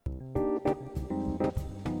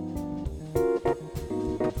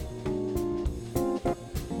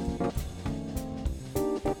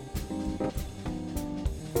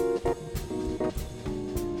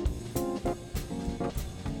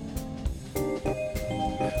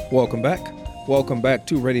Welcome back. Welcome back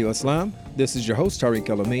to Radio Islam. This is your host, Tariq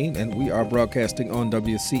El-Amin, and we are broadcasting on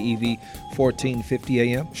WCEV 1450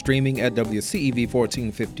 AM, streaming at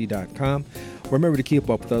WCEV1450.com. Remember to keep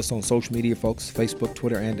up with us on social media, folks, Facebook,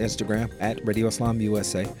 Twitter, and Instagram at Radio Islam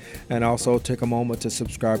USA. And also take a moment to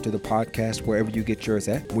subscribe to the podcast wherever you get yours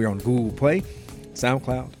at. We're on Google Play,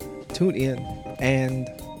 SoundCloud, TuneIn, and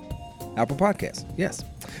Apple Podcasts. Yes.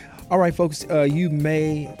 All right, folks, you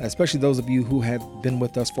may, especially those of you who have been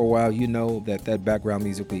with us for a while, you know that background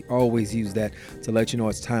music, we always use that to let you know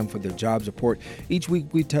it's time for the jobs report. Each week,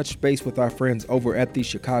 we touch base with our friends over at the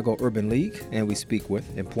Chicago Urban League, and we speak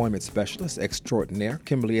with employment specialist extraordinaire,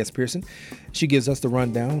 Kimberly S. Pearson. She gives us the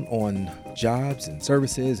rundown on jobs and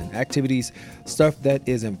services and activities, stuff that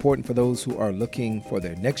is important for those who are looking for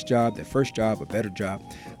their next job, their first job, a better job.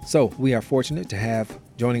 So we are fortunate to have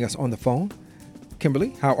joining us on the phone,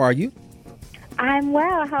 Kimberly, how are you? I'm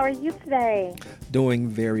well. How are you today? Doing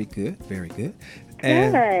very good, very good.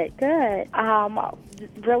 Good.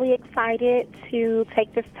 Really excited to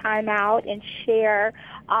take this time out and share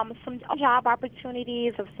some job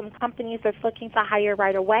opportunities of some companies that's looking to hire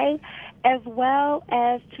right away, as well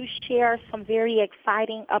as to share some very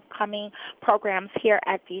exciting upcoming programs here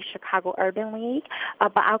at the Chicago Urban League.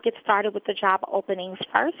 But I'll get started with the job openings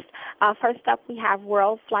first. First up, we have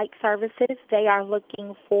World Flight Services. They are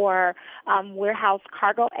looking for warehouse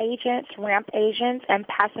cargo agents, ramp agents, and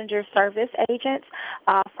passenger service agents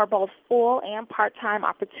for both full and part-time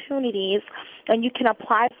opportunities. And you can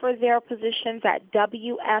apply for their positions at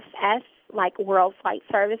WFS, like World Flight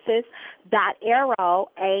Services, .aero,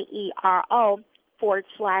 AERO,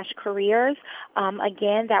 /careers.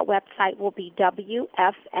 Again, that website will be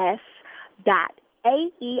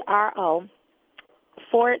WFS.AERO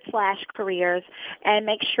 /careers, and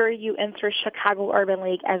make sure you enter Chicago Urban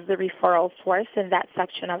League as the referral source in that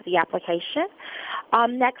section of the application.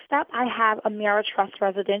 Next up, I have Ameritrust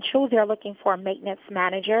Residential. They're looking for a maintenance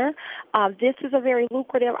manager. This is a very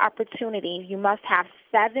lucrative opportunity. You must have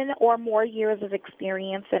 7 or more years of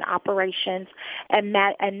experience in operations and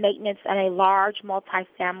maintenance in a large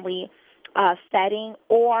multifamily setting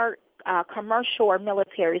or commercial or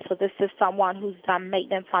military. So this is someone who's done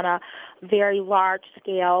maintenance on a very large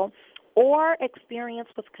scale, or experience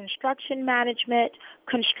with construction management,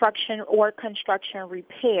 construction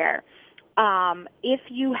repair. If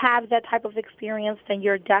you have that type of experience, then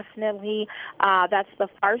you're definitely, that's the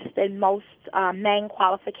first and most main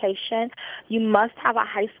qualification. You must have a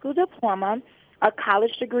high school diploma. A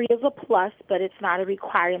college degree is a plus, but it's not a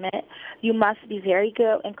requirement. You must be very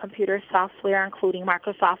good in computer software, including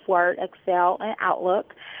Microsoft Word, Excel, and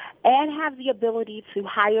Outlook, and have the ability to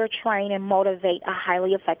hire, train, and motivate a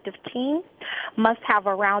highly effective team. Must have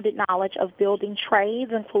a rounded knowledge of building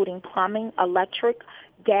trades, including plumbing, electric,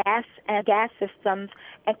 gas systems,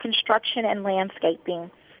 and construction and landscaping.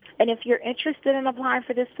 And if you're interested in applying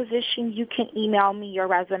for this position, you can email me your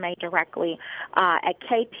resume directly at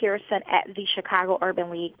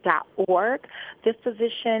kpearson@thechicagourbanleague.org. This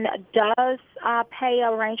position does pay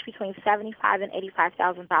a range between $75,000 and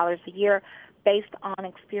 $85,000 a year based on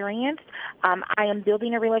experience. I am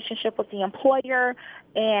building a relationship with the employer,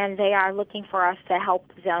 and they are looking for us to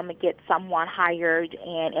help them get someone hired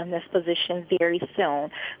and in this position very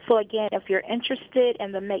soon. So again, if you're interested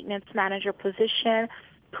in the maintenance manager position,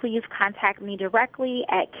 please contact me directly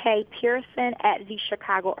at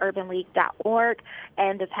kpearson@thechicagourbanleague.org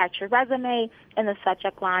and attach your resume. In the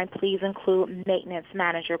subject line, please include maintenance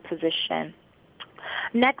manager position.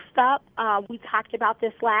 Next up, we talked about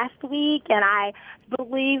this last week, and I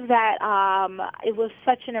believe that it was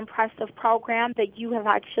such an impressive program that you have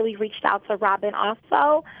actually reached out to Robin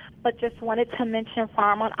also, but just wanted to mention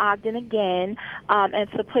Farm on Ogden again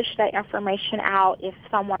and to push that information out if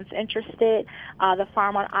someone's interested. The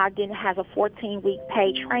Farm on Ogden has a 14-week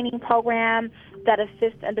paid training program that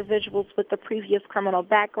assists individuals with the previous criminal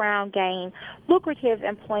background gain lucrative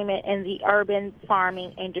employment in the urban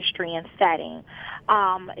farming industry and setting.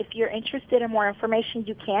 If you're interested in more information,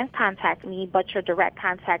 you can contact me, but your direct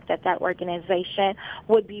contact at that organization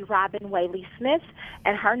would be Robin Whaley Smith,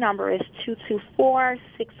 and her number is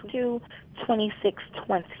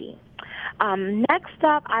 224-622-2620. Next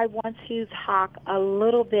up, I want to talk a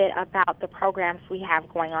little bit about the programs we have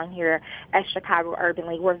going on here at Chicago Urban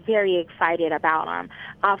League. We're very excited about them.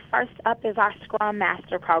 First up is our Scrum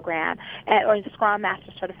Master program, or Scrum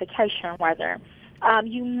Master certification, rather.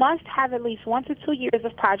 You must have at least 1 to 2 years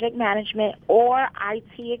of project management or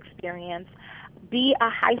IT experience, be a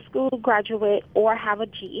high school graduate, or have a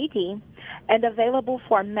GED. and available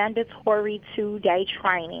for mandatory 2-day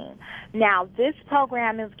training. Now, this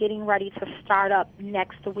program is getting ready to start up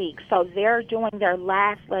next week, so they're doing their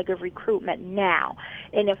last leg of recruitment now.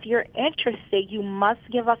 And if you're interested, you must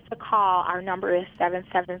give us a call. Our number is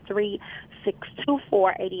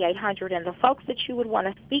 773-624-8800, and the folks that you would want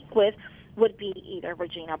to speak with would be either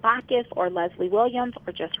Regina Bacchus or Leslie Williams,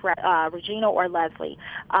 or just Regina or Leslie.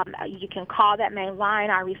 You can call that main line.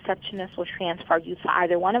 Our receptionist will transfer you to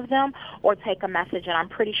either one of them, or take a message, and I'm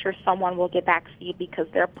pretty sure someone will get back to you because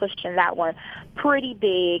they're pushing that one pretty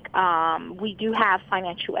big. We do have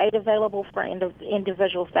financial aid available for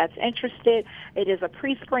individuals that's interested. It is a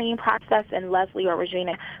pre-screening process, and Leslie or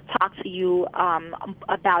Regina talk to you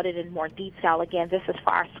about it in more detail. Again, this is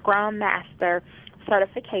for our Scrum Master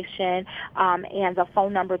certification, and the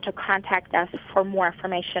phone number to contact us for more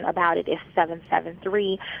information about it is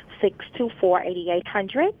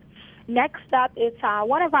 773-624-8800. Next up, it's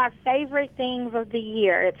one of our favorite things of the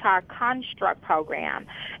year. It's our Construct program.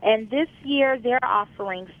 And this year, they're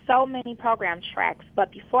offering so many program tracks.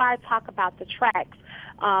 But before I talk about the tracks,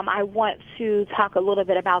 I want to talk a little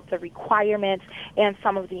bit about the requirements and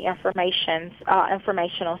some of the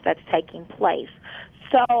informationals that's taking place.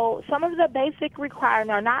 So some of the basic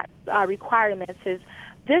requirements is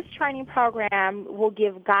this training program will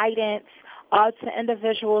give guidance to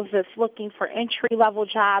individuals that's looking for entry-level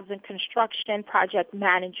jobs in construction, project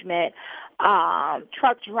management,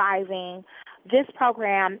 truck driving. This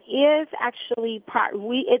program is actually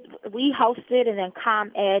we host it, and then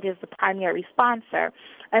ComEd is the primary sponsor.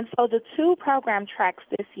 And so the two program tracks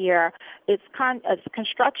this year, it's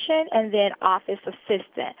construction and then office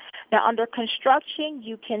assistant. Now, under construction,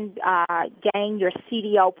 you can gain your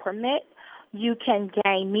CDO permit. You can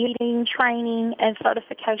gain meeting training and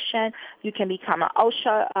certification. You can become an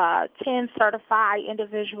OSHA 10 certified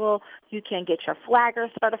individual. You can get your Flagger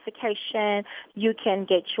certification. You can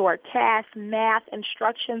get your CAS math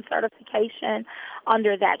instruction certification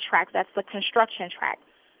under that track. That's the construction track.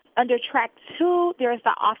 Under track 2, there's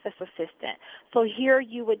the office assistant. So here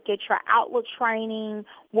you would get your Outlook training,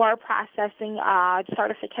 word processing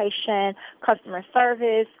certification, customer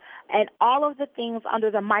service, and all of the things under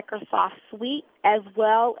the Microsoft suite, as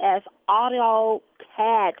well as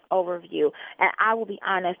AutoCAD overview. And I will be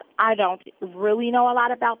honest, I don't really know a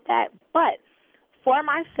lot about that, but for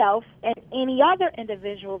myself and any other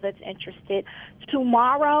individual that's interested,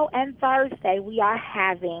 tomorrow and Thursday we are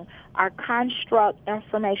having our Construct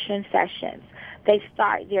information sessions.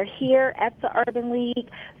 They're here at the Urban League.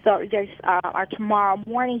 So there's tomorrow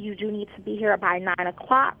morning. You do need to be here by 9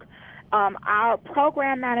 o'clock. Our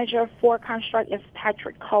program manager for Construct is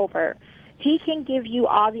Patrick Colbert. He can give you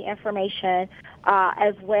all the information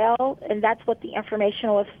as well, and that's what the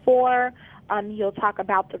informational is for. You'll talk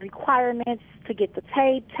about the requirements to get the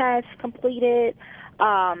TABE test completed,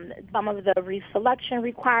 some of the reselection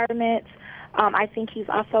requirements. I think he's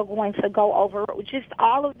also going to go over just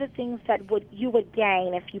all of the things that you would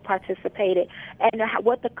gain if you participated, and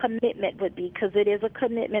what the commitment would be, because it is a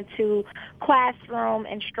commitment to classroom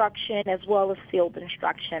instruction as well as field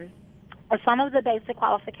instruction. Some of the basic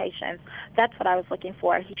qualifications, that's what I was looking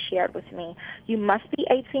for, he shared with me. You must be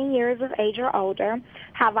 18 years of age or older,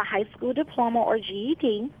 have a high school diploma or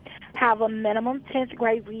GED, have a minimum 10th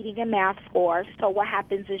grade reading and math score. So what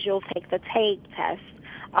happens is you'll take the TABE test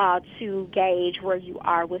to gauge where you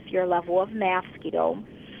are with your level of math skill.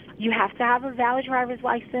 You have to have a valid driver's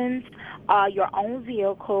license, your own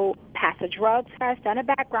vehicle, pass a drug test and a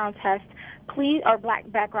background test, black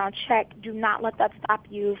background check. Do not let that stop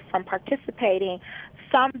you from participating.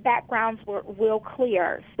 Some backgrounds will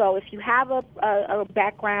clear. So if you have a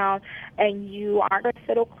background and you aren't a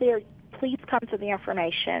FIDL clear, please come to the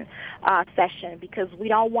information session, because we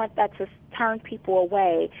don't want that to turn people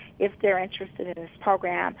away if they're interested in this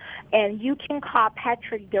program. And you can call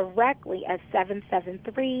Patrick directly at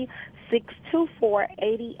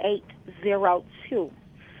 773-624-8802.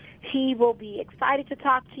 He will be excited to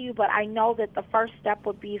talk to you, but I know that the first step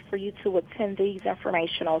would be for you to attend these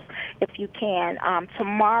informationals if you can.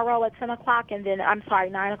 Tomorrow at 9 o'clock, and then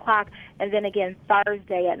again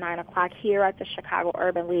Thursday at 9 o'clock here at the Chicago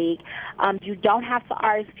Urban League. You don't have to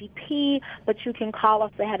RSVP, but you can call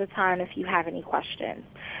us ahead of time if you have any questions.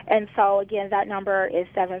 And so, again, that number is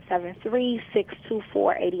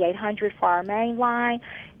 773-624-8800 for our main line.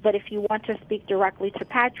 But if you want to speak directly to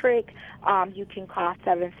Patrick, you can call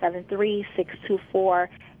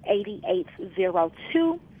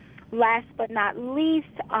 773-624-8802. Last but not least,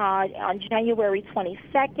 on January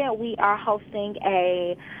 22nd, we are hosting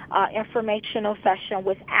a informational session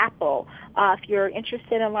with Apple. If you're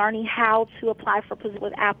interested in learning how to apply for position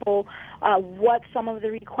with Apple, what some of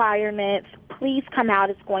the requirements, please come out.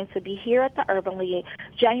 It's going to be here at the Urban League,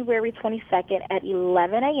 January 22nd at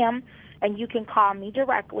 11 a.m., and you can call me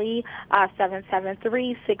directly,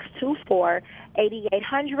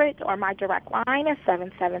 773-624-8800, or my direct line is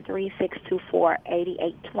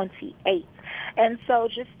 773-624-8828. And so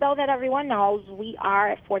just so that everyone knows, we are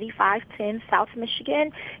at 4510 South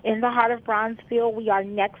Michigan in the heart of Bronzeville. We are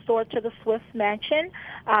next door to the Swift Mansion,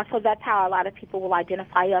 so that's how a lot of people will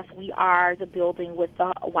identify us. We are the building with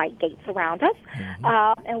the white gates around us.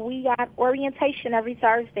 Mm-hmm. And we got orientation every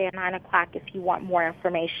Thursday at 9 o'clock if you want more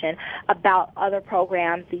information about other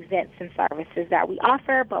programs, events, and services that we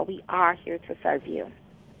offer, but we are here to serve you.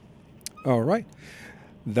 All right.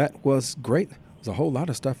 That was great. There's a whole lot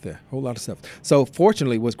of stuff there, So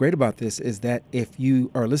fortunately, what's great about this is that if you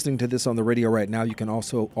are listening to this on the radio right now, you can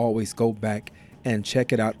also always go back and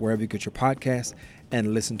check it out wherever you get your podcast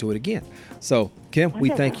and listen to it again. So, Kim, we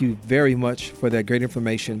thank you very much for that great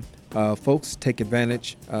information. Folks, take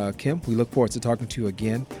advantage. Kim, we look forward to talking to you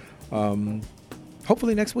again,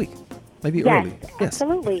 hopefully next week, maybe early. Yes,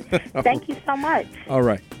 absolutely. Thank you so much. All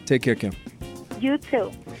right. Take care, Kim. You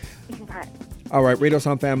too. Bye. All right, Radio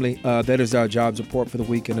Islam family, that is our jobs report for the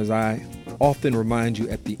week. And as I often remind you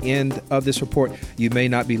at the end of this report, you may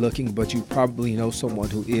not be looking, but you probably know someone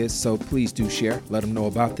who is. So please do share. Let them know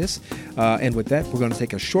about this. And with that, we're going to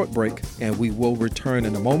take a short break, and we will return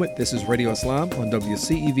in a moment. This is Radio Islam on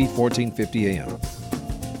WCEV 1450 AM.